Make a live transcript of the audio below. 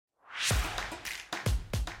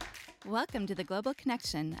Welcome to the Global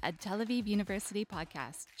Connection, a Tel Aviv University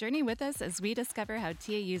podcast. Journey with us as we discover how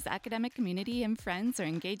TAU's academic community and friends are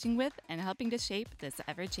engaging with and helping to shape this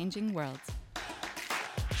ever-changing world.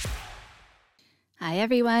 Hi,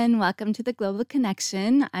 everyone. Welcome to the Global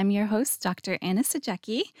Connection. I'm your host, Dr. Anna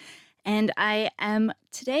Sajecki, and I am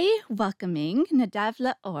today welcoming Nadav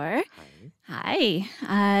Laor. Hi.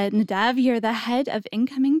 Nadav, you're the head of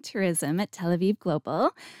incoming tourism at Tel Aviv Global,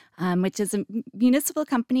 which is a municipal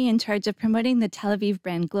company in charge of promoting the Tel Aviv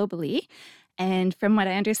brand globally. And from what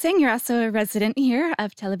I understand, you're also a resident here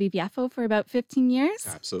of Tel Aviv-Yafo for about 15 years.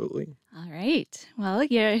 Absolutely. All right. Well,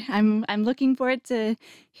 I'm looking forward to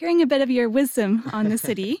hearing a bit of your wisdom on the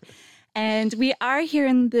city. And we are here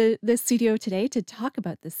in the studio today to talk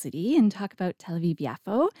about the city and talk about Tel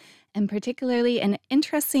Aviv-Yafo, and particularly an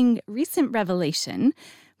interesting recent revelation,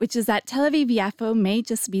 which is that Tel Aviv-Yafo may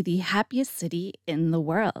just be the happiest city in the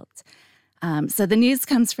world. So the news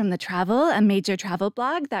comes from The Travel, a major travel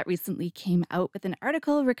blog that recently came out with an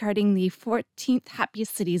article regarding the 14th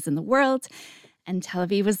happiest cities in the world, and Tel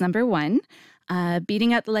Aviv was number one.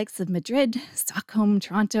 Beating out the likes of Madrid, Stockholm,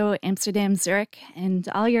 Toronto, Amsterdam, Zurich, and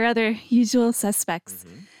all your other usual suspects.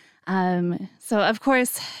 So, of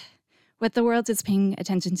course, what the world is paying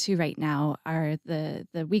attention to right now are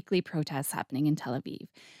the weekly protests happening in Tel Aviv.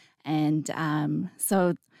 And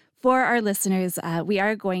so for our listeners, we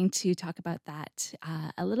are going to talk about that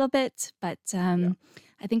a little bit, but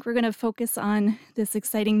I think we're going to focus on this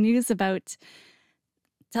exciting news about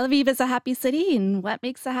Tel Aviv is a happy city and what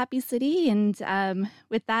makes a happy city. And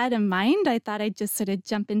with that in mind, I thought I'd just sort of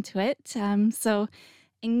jump into it. So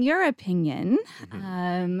in your opinion,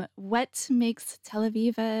 what makes Tel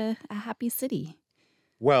Aviv a happy city?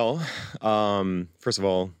 Well, first of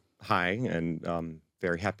all, hi, and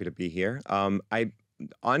very happy to be here. I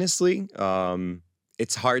honestly,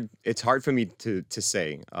 it's hard for me to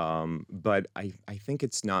say, but I think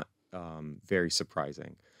it's not very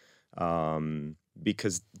surprising.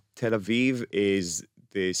 Because Tel Aviv is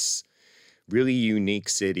this really unique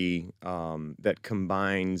city that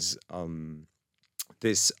combines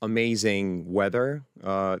this amazing weather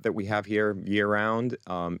that we have here year-round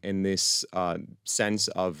and this sense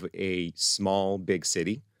of a small, big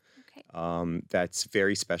city. Okay. That's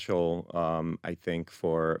very special, I think,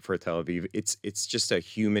 for Tel Aviv. It's just a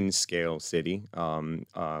human scale city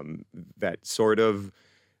that sort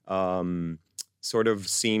of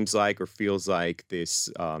seems like or feels like this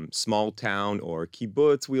small town or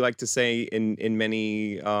kibbutz, we like to say in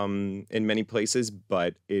many places,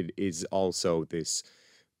 but it is also this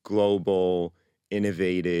global,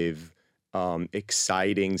 innovative,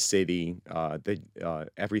 exciting city that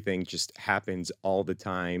everything just happens all the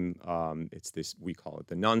time. It's this, we call it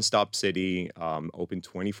the nonstop city, open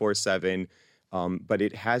 24/7, but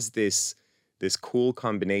it has this cool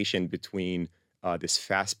combination between this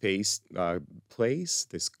fast-paced place,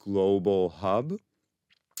 this global hub,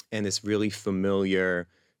 and this really familiar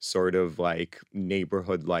sort of like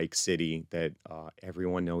neighborhood-like city that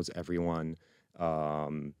everyone knows everyone.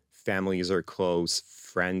 Families are close,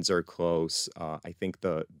 friends are close. I think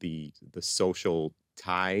the social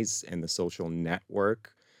ties and the social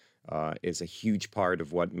network is a huge part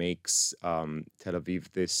of what makes Tel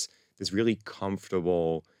Aviv this really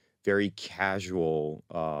comfortable, very casual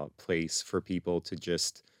place for people to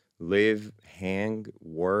just live, hang,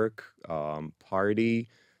 work, party,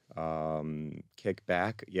 kick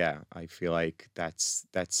back. Yeah, I feel like that's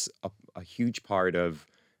a huge part of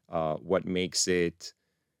what makes it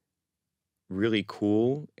really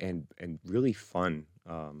cool and really fun,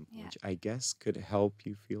 which I guess could help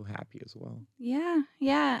you feel happy as well.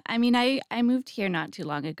 Yeah. I mean, I moved here not too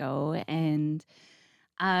long ago, and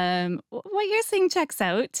what you're saying checks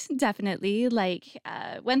out, definitely. Like,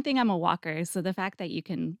 one thing, I'm a walker, so the fact that you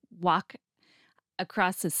can walk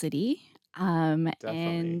across the city, Definitely.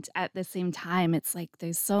 and at the same time, it's like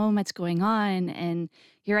there's so much going on, and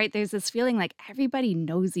you're right, there's this feeling like everybody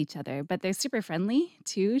knows each other, but they're super friendly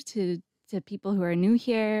too to people who are new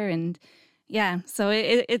here, and yeah, so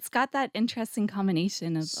it's got that interesting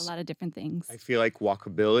combination of a lot of different things. I feel like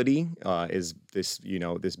walkability is this,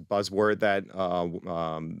 this buzzword that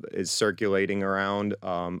is circulating around.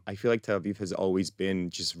 I feel like Tel Aviv has always been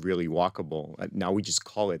just really walkable. Now we just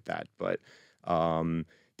call it that, but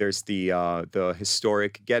there's the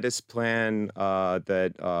historic Geddes plan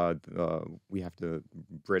that we have the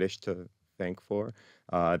British to thank for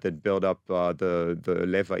that built up the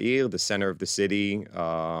Lev Ha'ir, the center of the city.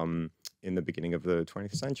 In the beginning of the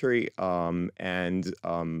 20th century, and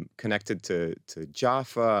connected to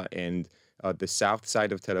Jaffa and the south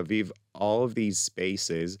side of Tel Aviv. All of these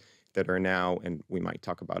spaces that are now, and we might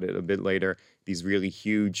talk about it a bit later, these really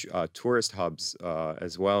huge tourist hubs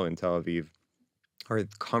as well in Tel Aviv are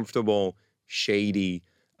comfortable, shady,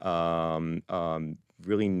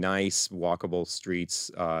 really nice walkable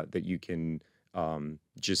streets that you can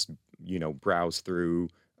just browse through,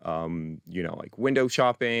 like window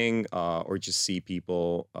shopping, or just see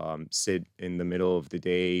people sit in the middle of the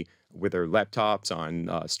day with their laptops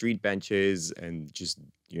on street benches and just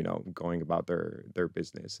going about their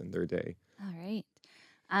business and their day. All right.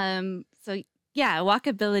 So yeah,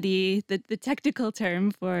 walkability, the technical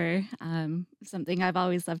term for something I've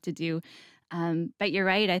always loved to do. But you're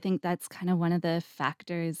right. I think that's kind of one of the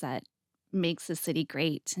factors that makes a city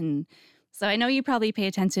great. And so I know you probably pay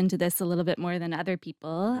attention to this a little bit more than other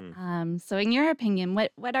people. Mhm. So in your opinion,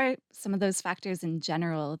 what are some of those factors in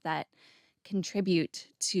general that contribute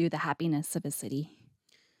to the happiness of a city?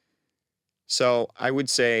 So I would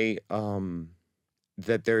say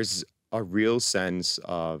that there's a real sense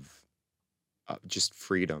of just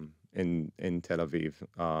freedom in Tel Aviv.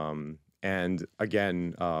 And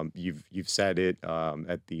again, you've said it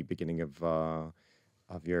at the beginning of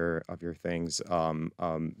your things.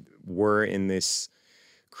 We're in this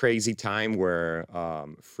crazy time where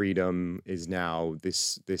freedom is now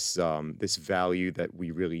this value that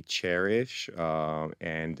we really cherish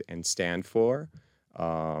and stand for.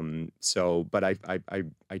 But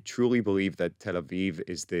I truly believe that Tel Aviv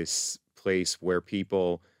is this place where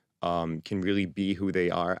people can really be who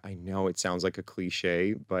they are. I know it sounds like a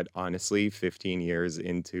cliche, but honestly, 15 years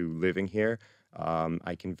into living here,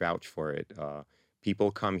 I can vouch for it.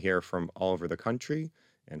 People come here from all over the country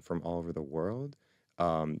and from all over the world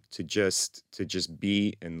to just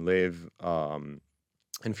be and live and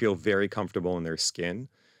feel very comfortable in their skin.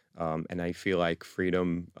 And I feel like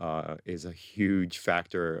freedom is a huge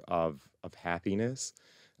factor of happiness.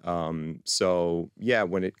 So yeah,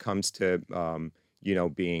 when it comes to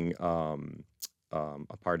being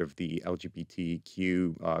a part of the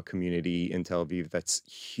LGBTQ community in Tel Aviv, that's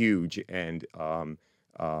huge, and um,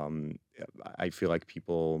 I feel like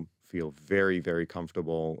people feel very, very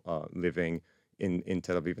comfortable living in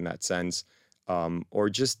Tel Aviv in that sense, or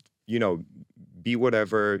just be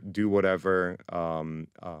whatever, do whatever.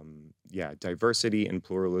 Yeah, diversity and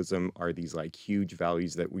pluralism are these like huge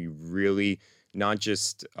values that we really not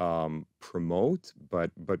just promote,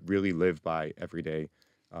 but really live by every day.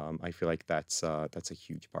 I feel like that's a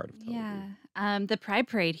huge part of Tel Aviv. Yeah. The Pride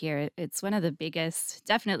Parade here, it's one of the biggest,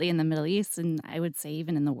 definitely in the Middle East, and I would say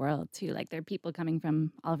even in the world too. Like there are people coming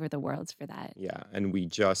from all over the world for that. Yeah, and we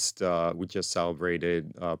just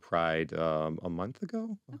celebrated Pride a month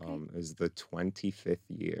ago. Okay. Is the 25th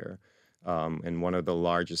year, and one of the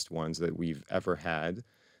largest ones that we've ever had.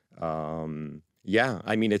 Yeah,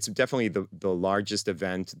 I mean it's definitely the largest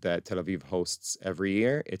event that Tel Aviv hosts every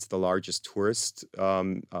year. It's the largest tourist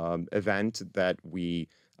event that we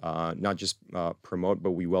not just promote,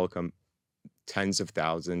 but we welcome tens of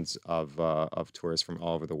thousands of tourists from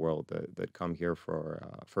all over the world that come here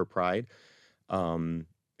for Pride. And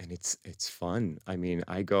it's fun. I mean,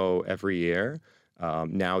 I go every year.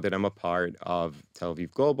 Now that I'm a part of Tel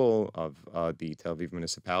Aviv Global, of the Tel Aviv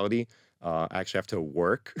municipality, I actually have to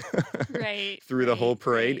work Right, through the whole right,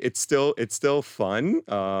 parade. right. It's still fun.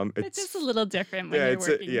 But just a little different when Yeah, you're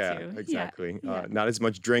working yeah, too. Yeah. exactly. Yeah. Not as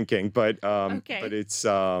much drinking, but Okay. it's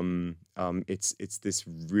this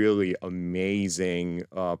really amazing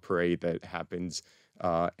parade that happens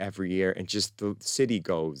every year, and just the city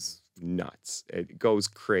goes nuts. It goes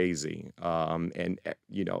crazy, and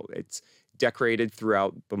it's decorated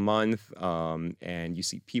throughout the month, and you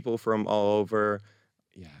see people from all over.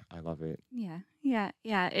 Yeah, I love it. Yeah. Yeah.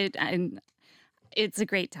 Yeah. And it's a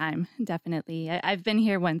great time, definitely. I've been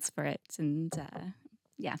here once for it, and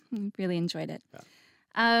yeah, really enjoyed it. Yeah.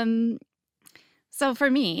 Um, so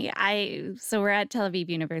for me, we're at Tel Aviv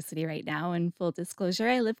University right now, and full disclosure,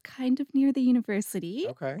 I live kind of near the university.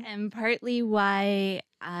 Okay. And partly why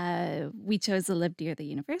we chose to live near the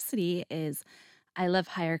university is I love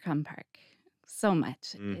Hayarkam Park so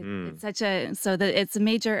much. Mm-hmm. It's such a so that it's a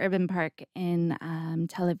major urban park in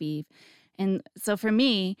Tel Aviv, and so for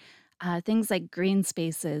me, things like green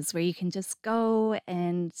spaces where you can just go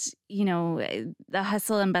and the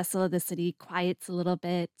hustle and bustle of the city quiets a little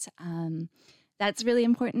bit. That's really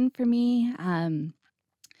important for me.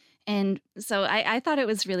 And so I thought it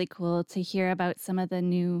was really cool to hear about some of the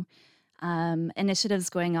new initiatives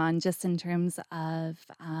going on just in terms of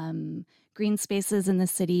green spaces in the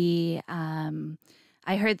city.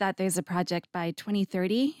 I heard that there's a project by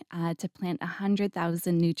 2030 to plant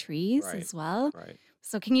 100,000 new trees Right. as well. Right.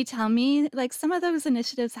 So can you tell me like some of those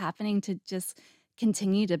initiatives happening to just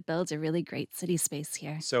continue to build a really great city space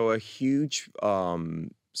here? So a huge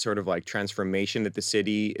sort of like transformation that the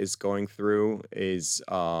city is going through is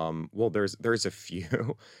well, there's a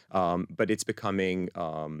few, but it's becoming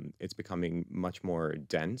much more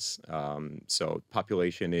dense. So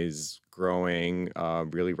population is growing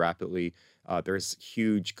really rapidly. There's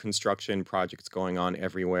huge construction projects going on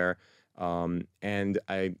everywhere. And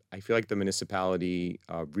I feel like the municipality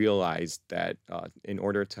realized that in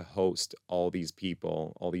order to host all these people,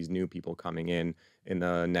 all these new people coming in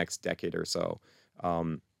the next decade or so,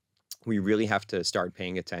 um, we really have to start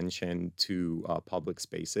paying attention to public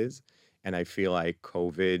spaces. And I feel like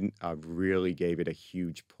COVID really gave it a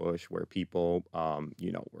huge push where people,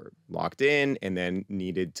 were locked in and then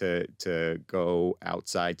needed to go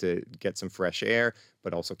outside to get some fresh air,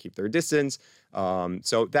 but also keep their distance.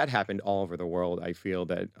 So that happened all over the world. I feel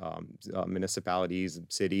that municipalities,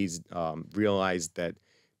 cities realized that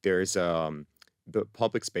there's the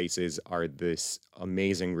public spaces are this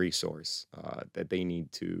amazing resource that they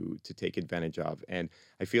need to take advantage of. And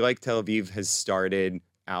I feel like Tel Aviv has started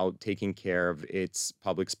out taking care of its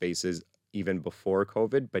public spaces even before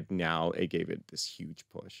COVID, but now it gave it this huge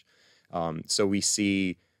push. So we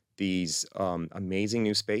see these amazing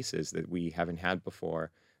new spaces that we haven't had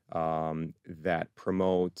before that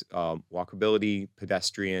promote walkability,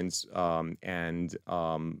 pedestrians, and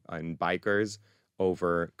bikers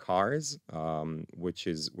over cars, which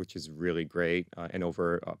is really great, and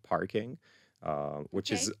over parking,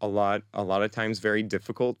 which Okay. is a lot of times very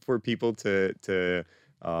difficult for people to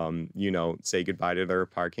say goodbye to their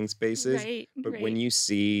parking spaces. Right, But when right. you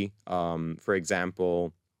see, for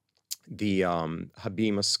example, the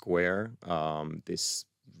Habima Square, this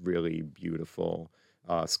really beautiful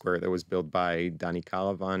square that was built by Dani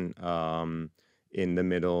Calavan in the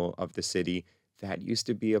middle of the city. That used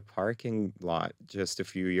to be a parking lot just a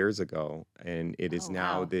few years ago, and it is Oh,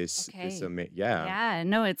 now wow. this Okay. yeah. Yeah,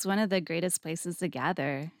 no, it's one of the greatest places to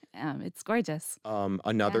gather. It's gorgeous. Yeah.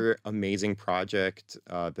 Another amazing project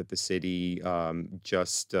that the city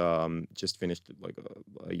just finished like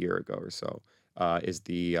a year ago or so is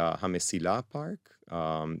the Hamesila Park.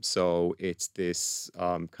 So it's this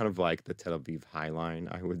kind of like the Tel Aviv High Line,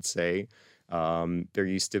 I would say. There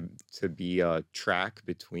used to be a track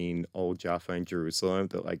between Old Jaffa and Jerusalem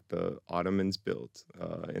that like the Ottomans built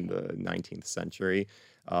in Okay. the 19th century.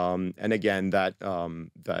 And again, that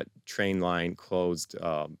train line closed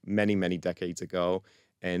many decades ago,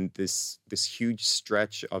 and this huge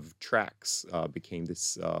stretch of tracks became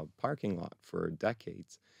this parking lot for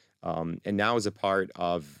decades. And now is a part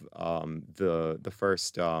of the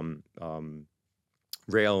first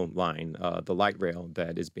rail line, the light rail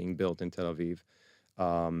that is being built in Tel Aviv.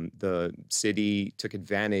 The city took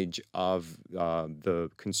advantage of the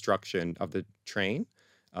construction of the train,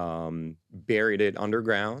 buried it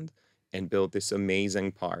underground, and built this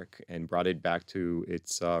amazing park and brought it back to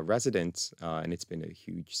its residents. And it's been a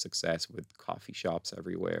huge success with coffee shops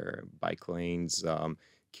everywhere, bike lanes,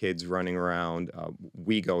 kids running around.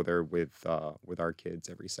 We go there with our kids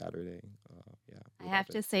every Saturday. Yeah, I we love have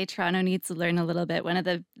it. to say, Toronto needs to learn a little bit. One of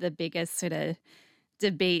the biggest sort of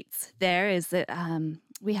debates there is that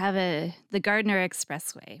we have the Gardner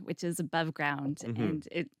Expressway, which is above ground, Hmm. and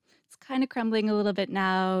it's kind of crumbling a little bit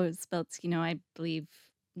now. It was built, I believe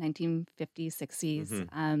 1950s, 60s.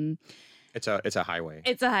 Hmm. It's a highway.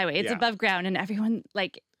 It's a highway. It's Yeah, above ground, and everyone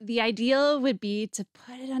like the ideal would be to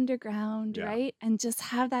put it underground, yeah. right? And just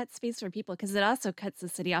have that space for people because it also cuts the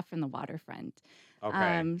city off from the waterfront.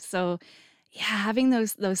 Okay. So yeah, having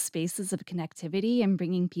those spaces of connectivity and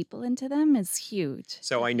bringing people into them is huge.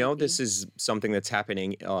 So I know this Definitely. is something that's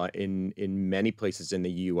happening in many places in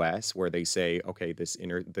the U.S. where they say, okay, this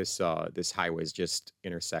highway is just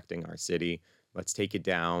intersecting our city. Let's take it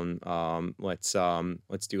down.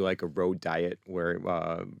 Let's do like a road diet where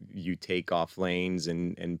you take off lanes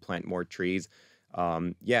and plant more trees.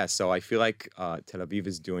 Yeah, so I feel like Tel Aviv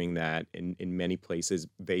is doing that in many places.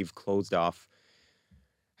 They've closed off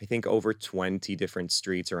I think over 20 different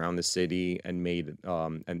streets around the city and made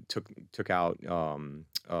and took out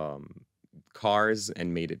cars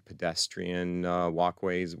and made it pedestrian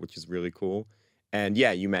walkways, which is really cool. And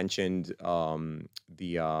yeah, you mentioned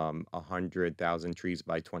the 100,000 trees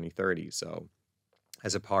by 2030. So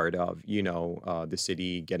as a part of the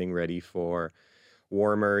city getting ready for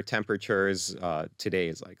warmer temperatures. Today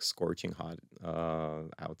is like scorching hot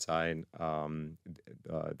outside.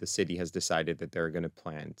 The city has decided that they're going to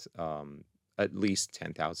plant at least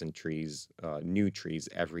 10,000 trees, new trees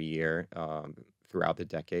every year throughout the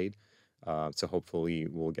decade. So hopefully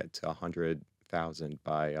we'll get to 100,000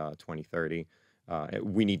 by 2030.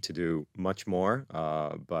 We need to do much more,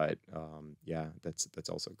 but yeah, that's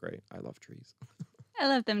also great. I love trees. I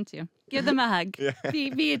love them too. Give them a hug. Yeah.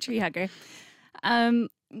 Be a tree hugger. Um,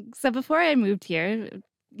 so before I moved here,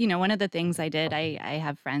 one of the things I did, I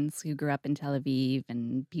have friends who grew up in Tel Aviv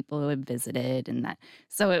and people who have visited and that.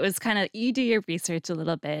 So it was kind of, you do your research a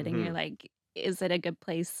little bit and you're Hmm. like, is it a good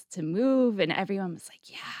place to move? And everyone was like,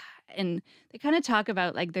 yeah. And they kind of talk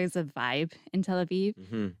about like there's a vibe in Tel Aviv.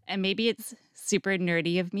 Hmm. And maybe it's super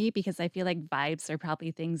nerdy of me because I feel like vibes are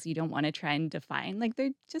probably things you don't want to try and define. Like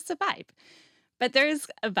they're just a vibe. But there's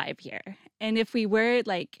a vibe here. And if we were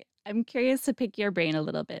like, I'm curious to pick your brain a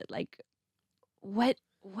little bit. Like, what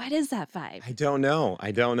is that vibe? I don't know.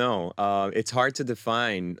 I don't know. It's hard to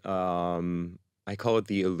define. I call it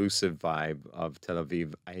the elusive vibe of Tel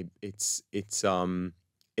Aviv.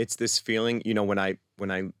 It's this feeling. When I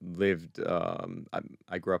lived,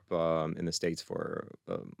 I grew up in the States for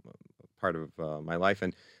part of my life,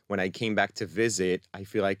 and when I came back to visit, I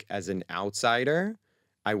feel like as an outsider,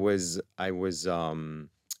 I was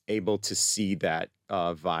able to see that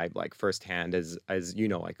vibe like firsthand as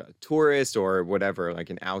like a tourist or whatever, like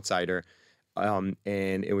an outsider, and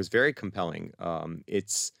it was very compelling.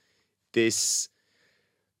 It's this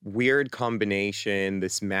weird combination,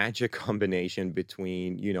 this magic combination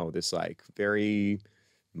between this like very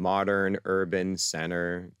modern urban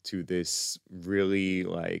center to this really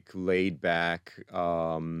like laid back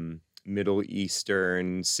Middle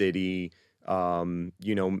Eastern city,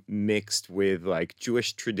 mixed with like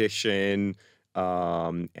Jewish tradition,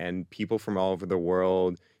 and people from all over the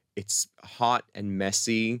world. It's hot and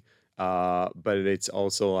messy, but it's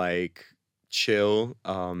also like chill.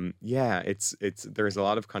 Yeah, it's there's a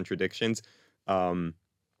lot of contradictions. Um,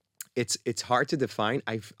 it's hard to define.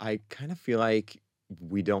 I kind of feel like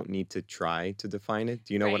we don't need to try to define it.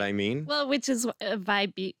 Do you know what Right. I mean? Well, which is a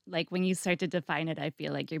vibe. Like when you start to define it, I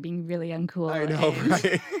feel like you're being really I uncool. know, And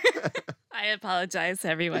right? I apologize to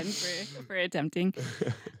everyone for attempting.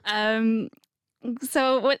 Um,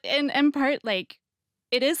 so what in part like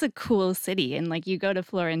it is a cool city and like you go to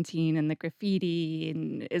Florentine and the graffiti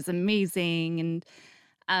and is amazing and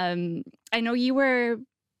I know you were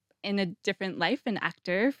in a different life, an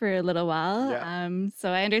actor for a little while. Yeah.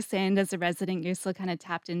 So I understand as a resident, you're still kind of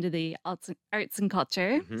tapped into the arts and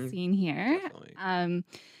culture Hmm. scene here. Definitely.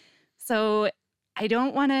 So I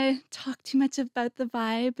don't want to talk too much about the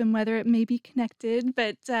vibe and whether it may be connected,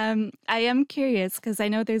 but I am curious because I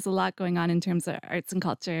know there's a lot going on in terms of arts and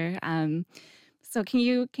culture. So can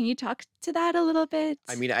you talk to that a little bit?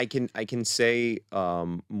 I mean, I can say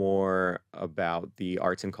more about the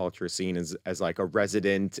arts and culture scene as like a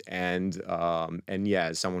resident and yeah,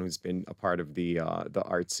 as someone who's been a part of the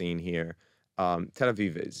art scene here. Tel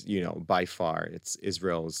Aviv is, by far it's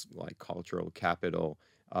Israel's like cultural capital,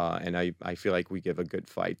 and I feel like we give a good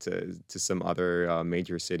fight to some other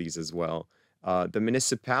major cities as well. The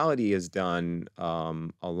municipality has done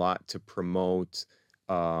a lot to promote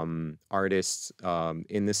artists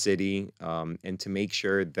in the city, and to make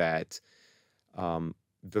sure that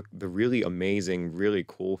the really amazing, really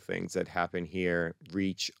cool things that happen here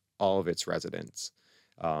reach all of its residents.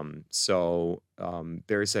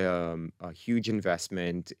 There's a huge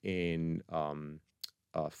investment in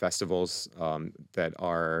festivals that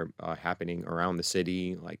are happening around the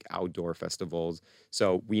city, like outdoor festivals.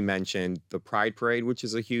 So we mentioned the Pride Parade, which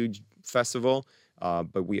is a huge festival,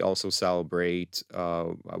 but we also celebrate,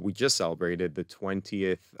 we just celebrated the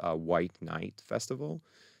 20th White Night Festival.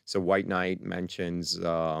 So White Night mentions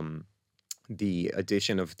the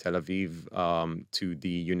addition of Tel Aviv to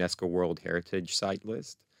the UNESCO World Heritage Site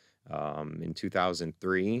list. In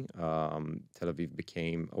 2003, Tel Aviv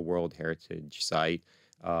became a World Heritage Site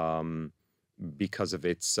um, because of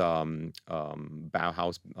its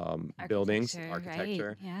Bauhaus buildings, Architecture, right?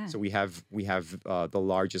 architecture. Yeah. So we have the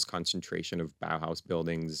largest concentration of Bauhaus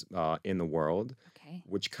buildings in the world, Okay.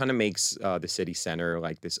 which kind of makes the city center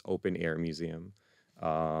like this open air museum,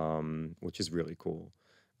 which is really cool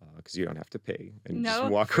because you don't have to pay and just No,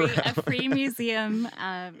 walk free a around. free museum.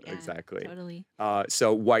 Yeah, Exactly. totally.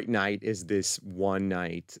 So White Night is this one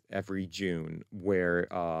night every June where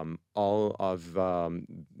all of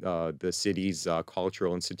the city's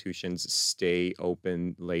cultural institutions stay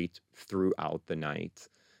open late throughout the night.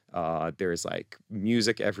 There's like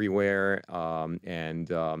music everywhere,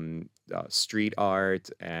 and street art,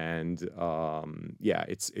 and yeah,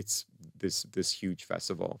 it's this huge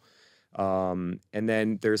festival. And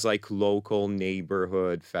then there's like local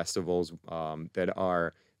neighborhood festivals that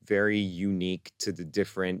are very unique to the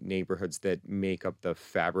different neighborhoods that make up the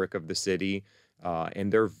fabric of the city.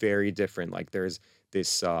 And they're very different. Like there's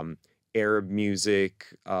this Arab music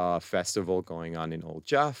festival going on in Old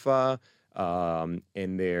Jaffa.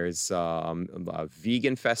 And there's a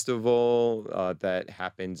vegan festival that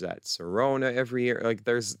happens at Serona every year. Like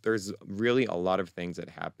there's really a lot of things that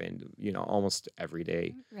happen, almost every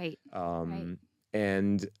day. Right. Right. Um,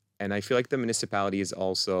 and and I feel like the municipality is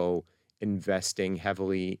also investing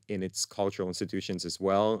heavily in its cultural institutions as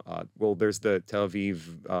well. Well, there's the Tel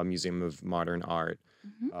Aviv Museum of Modern Art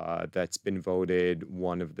Hmm. that's been voted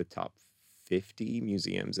one of the top 50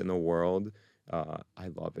 museums in the world. I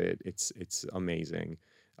love it. It's amazing.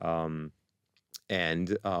 Um,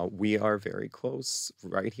 and we are very close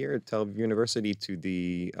right here at Tel Aviv University to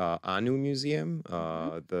the Anu Museum,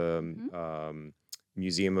 Hmm. the Hmm.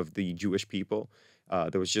 Museum of the Jewish People.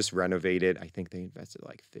 That was just renovated. I think they invested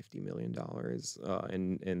like $50 million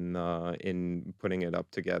in putting it up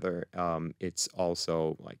together. It's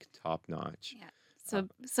also like top notch. Yeah. Uh,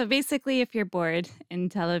 So basically, if you're bored in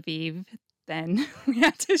Tel Aviv, then we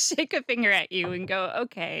have to shake a finger at you and go,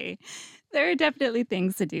 okay, there are definitely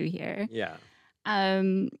things to do here. yeah.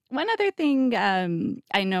 One other thing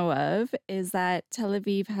I know of is that Tel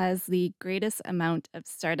Aviv has the greatest amount of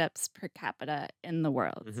startups per capita in the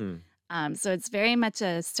world. Hmm. So it's very much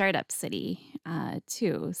a startup city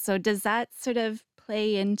too. So does that sort of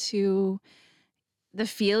play into the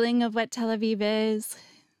feeling of what Tel Aviv is?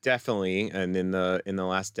 Definitely, and in the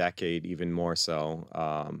last decade, even more so.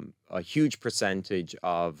 A huge percentage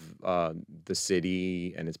of the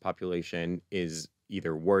city and its population is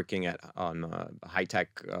either working on a high tech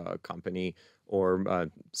company or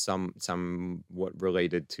somewhat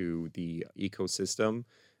related to the ecosystem.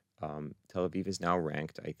 Tel Aviv is now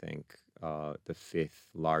ranked, I think, the fifth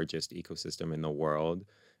largest ecosystem in the world.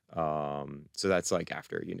 So that's like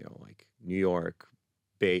after, like New York,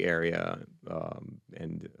 Bay Area,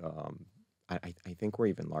 and I think we're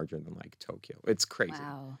even larger than like Tokyo. It's crazy.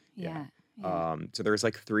 Wow. Yeah. Yeah. Yeah. So there's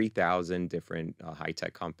like 3,000 different high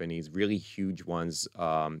tech companies, really huge ones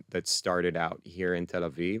that started out here in Tel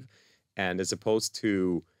Aviv. And as opposed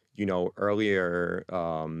to, earlier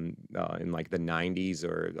in like the 90s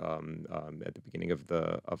or at the beginning of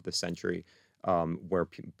the century, where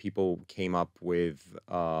people came up with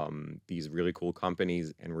these really cool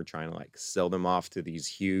companies and were trying to like sell them off to these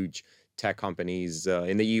huge tech companies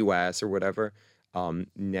in the US or whatever.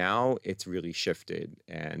 Now it's really shifted,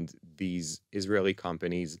 and these Israeli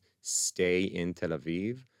companies stay in Tel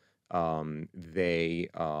Aviv.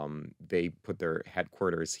 They put their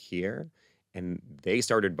headquarters here, and they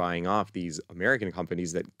started buying off these American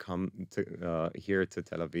companies that come to here to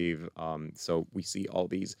Tel Aviv. So we see all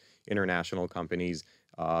these international companies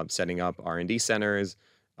setting up R&D centers.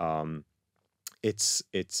 Um, it's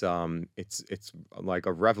like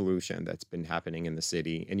a revolution that's been happening in the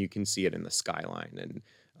city, and you can see it in the skyline and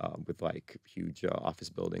with like huge office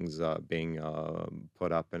buildings being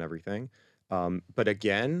put up and everything. But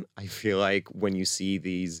again, I feel like when you see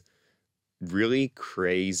these really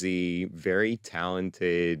crazy, very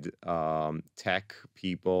talented tech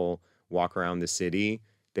people walk around the city,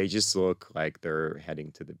 they just look like they're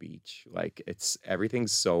heading to the beach. Like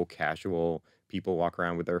everything's so casual. People walk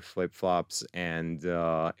around with their flip flops and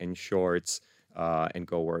shorts and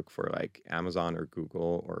go work for like Amazon or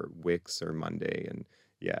Google or Wix or Monday. And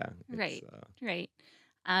yeah, it's Right. Right.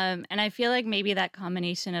 And I feel like maybe that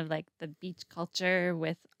combination of like the beach culture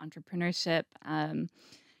with entrepreneurship.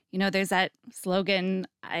 There's that slogan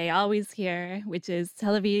I always hear, which is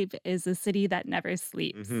Tel Aviv is a city that never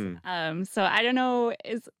sleeps. mhm. So I don't know,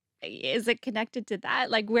 is it connected to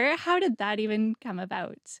that? Like how did that even come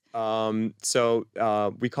about? So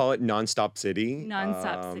we call it Nonstop City.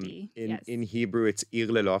 Nonstop city. In Yes. Hebrew, it's Ir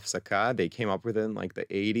Lelo Hafsaka. They came up with it in like the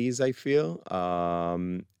 80s, I feel.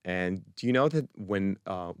 And do you know that when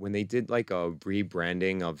they did like a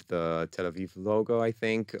rebranding of the Tel Aviv logo, I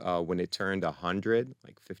think when it turned 100,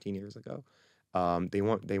 like 15 years ago,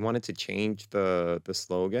 they wanted to change the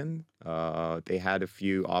slogan. They had a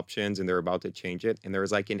few options, and they're about to change it, and there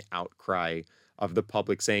was like an outcry of the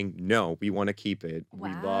public saying, "No, we want to keep it. We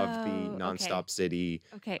love the Wow. Okay. nonstop city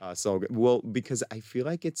Okay. slogan." Well, because I feel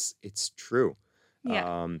like it's true.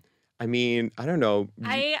 Yeah. Um, I mean, I don't know.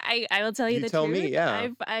 I will tell you You the tell me. truth. Yeah.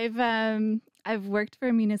 I've worked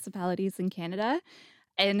for municipalities in Canada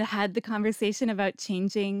and had the conversation about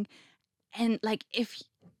changing, and like if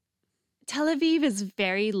Tel Aviv is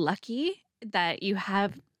very lucky that you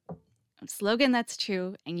have slogan that's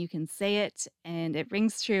true and you can say it and it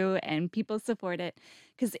rings true and people support it.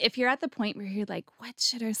 Because if you're at the point where you're like, what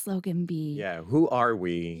should our slogan be? Yeah, who are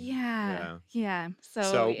we? Yeah, Yeah. yeah. So,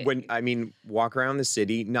 So when I mean walk around the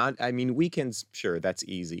city, not I mean weekends, sure, that's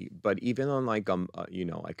easy. But even on like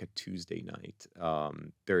like a Tuesday night,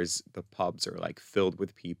 there's the pubs are like filled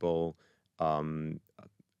with people,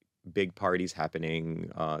 big parties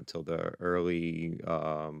happening till the early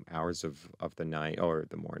hours of the night or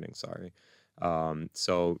the morning, sorry.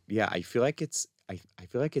 So yeah, I feel like it's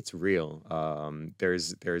real.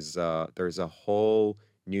 There's a whole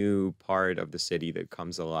new part of the city that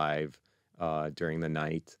comes alive during the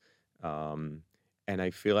night. Um, and I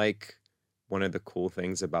feel like one of the cool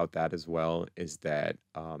things about that as well is that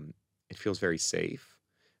it feels very safe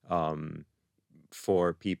um,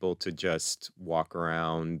 for people to just walk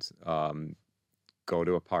around, go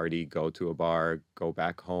to a party, go to a bar, go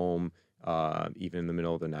back home, even in the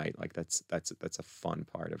middle of the night. Like that's a fun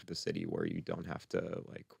part of the city where you don't have to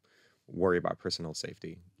like worry about personal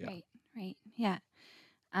safety. Yeah. right, right. Yeah.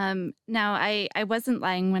 Now, I wasn't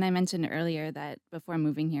lying when I mentioned earlier that before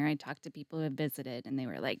moving here, I talked to people who have visited and they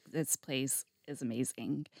were like, this place is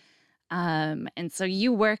amazing. And so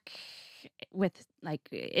you work with like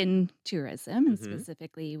in tourism and Mm-hmm.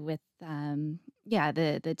 specifically with yeah,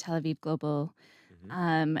 the Tel Aviv Global.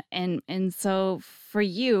 Mm-hmm. And so for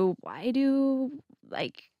you, why do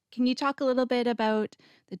like can you talk a little bit about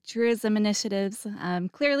the tourism initiatives?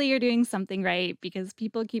 Clearly you're doing something right because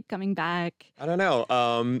people keep coming back. I don't know.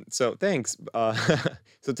 So thanks.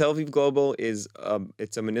 So Tel Aviv Global is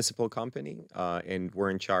it's a municipal company, and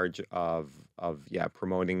we're in charge of yeah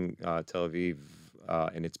promoting Tel Aviv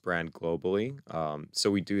and its brand globally.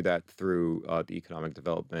 So we do that through the economic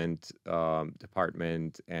development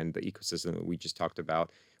department and the ecosystem that we just talked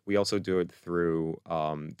about. We also do it through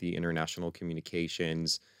the international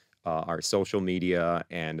communications. Our social media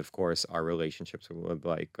and of course our relationships with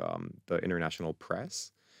like the international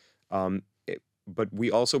press. But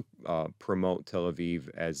we also promote Tel Aviv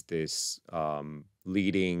as this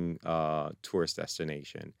leading tourist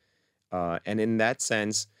destination. And in that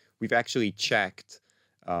sense, we've actually checked,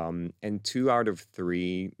 and 2 out of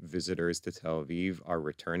 3 visitors to Tel Aviv are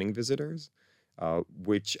returning visitors,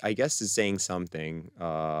 which I guess is saying something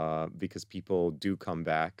because people do come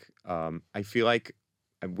back. I feel like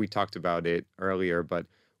we talked about it earlier, but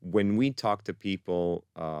when we talk to people,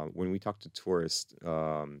 when we talk to tourists,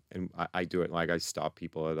 and I do it like I stop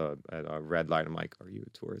people at a red light. I'm like, "Are you a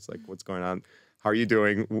tourist? Like, what's going on? How are you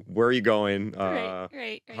doing? Where are you going? Right,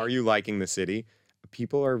 right, How are right. you liking the city?"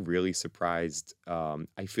 People are really surprised.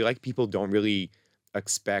 I feel like people don't really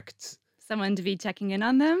expect. Someone to be checking in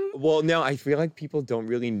on them? Well, no, I feel like people don't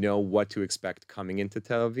really know what to expect coming into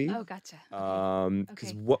Tel Aviv. Oh, gotcha. Okay.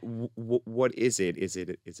 Because Okay. what is it? Is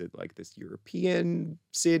it like this European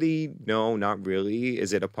city? No, not really.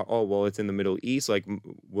 Is it a oh well, it's in the Middle East. Like,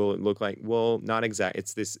 will it look like? Well, not exact.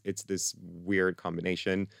 It's this weird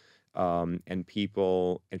combination, and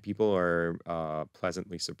people are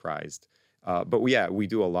pleasantly surprised. But yeah, we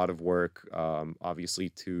do a lot of work, obviously,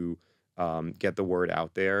 to get the word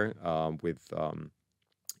out there with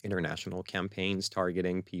international campaigns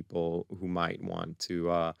targeting people who might want to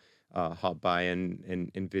hop by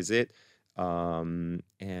and visit.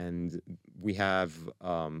 And we have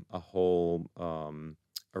a whole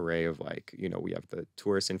array of like, we have the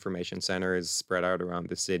tourist information centers spread out around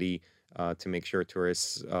the city to make sure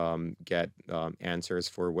tourists get answers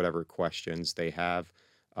for whatever questions they have.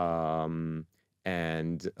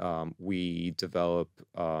 And we develop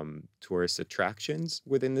tourist attractions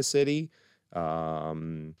within the city.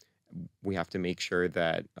 Um, we have to make sure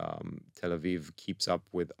that Tel Aviv keeps up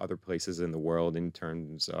with other places in the world in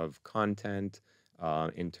terms of content,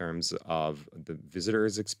 in terms of the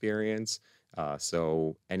visitor's experience.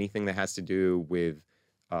 So anything that has to do with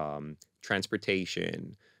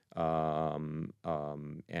transportation and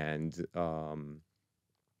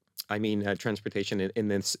I mean, transportation in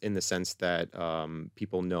the sense that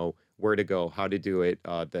people know where to go, how to do it.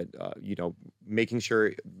 That making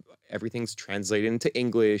sure everything's translated into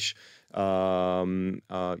English. Yeah,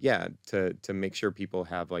 to make sure people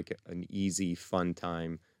have like an easy, fun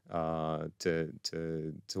time to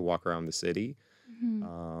walk around the city. Hmm.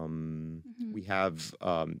 Um, Hmm. we have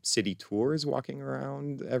city tours walking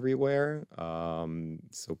around everywhere,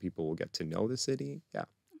 so people will get to know the city. Yeah.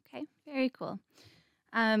 Okay. Very cool.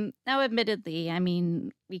 Now, admittedly, I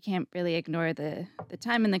mean, we can't really ignore the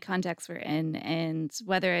time and the context we're in, and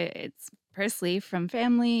whether it's personally from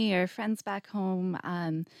family or friends back home.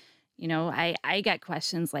 I get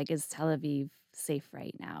questions like, "Is Tel Aviv safe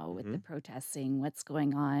right now with the Hmm. protesting? What's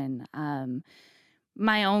going on?"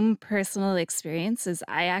 my own personal experience is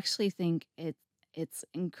I actually think it's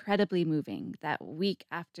incredibly moving that week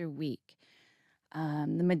after week,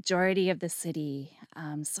 the majority of the city,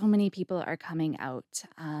 so many people are coming out,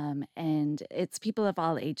 and it's people of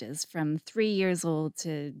all ages, from 3 years old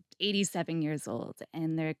to 87 years old,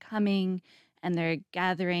 and they're coming and they're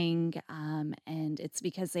gathering, and it's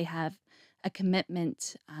because they have a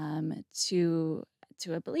commitment to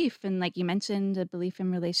a belief, and like you mentioned, a belief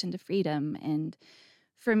in relation to freedom. And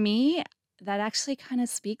for me, that actually kind of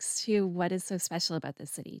speaks to what is so special about the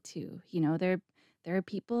city too. There are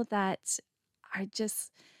people that are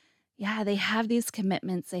just, yeah, they have these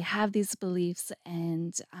commitments, they have these beliefs,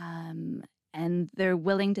 and they're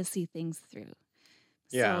willing to see things through.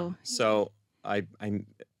 Yeah. So yeah. So I'm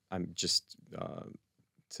just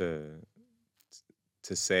to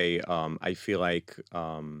say I feel like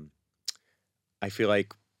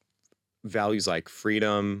values like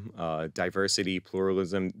freedom, diversity,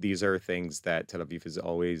 pluralism, these are things that Tel Aviv has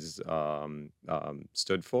always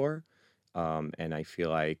stood for. And I feel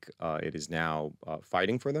like it is now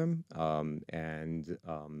fighting for them.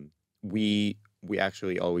 We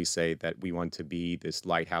actually always say that we want to be this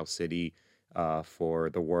lighthouse city for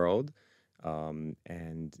the world.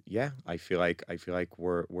 And yeah, I feel like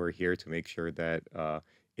we're here to make sure that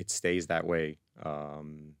it stays that way.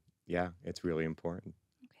 Yeah, it's really important.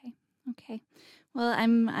 Okay. Okay. Well,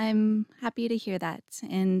 I'm happy to hear that.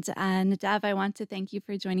 And Nadav, I want to thank you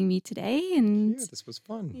for joining me today. Thank And you. This was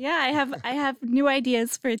fun. yeah, I have new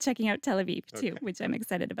ideas for checking out Tel Aviv too, Okay, which I'm great.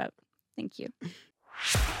 excited about. Thank you.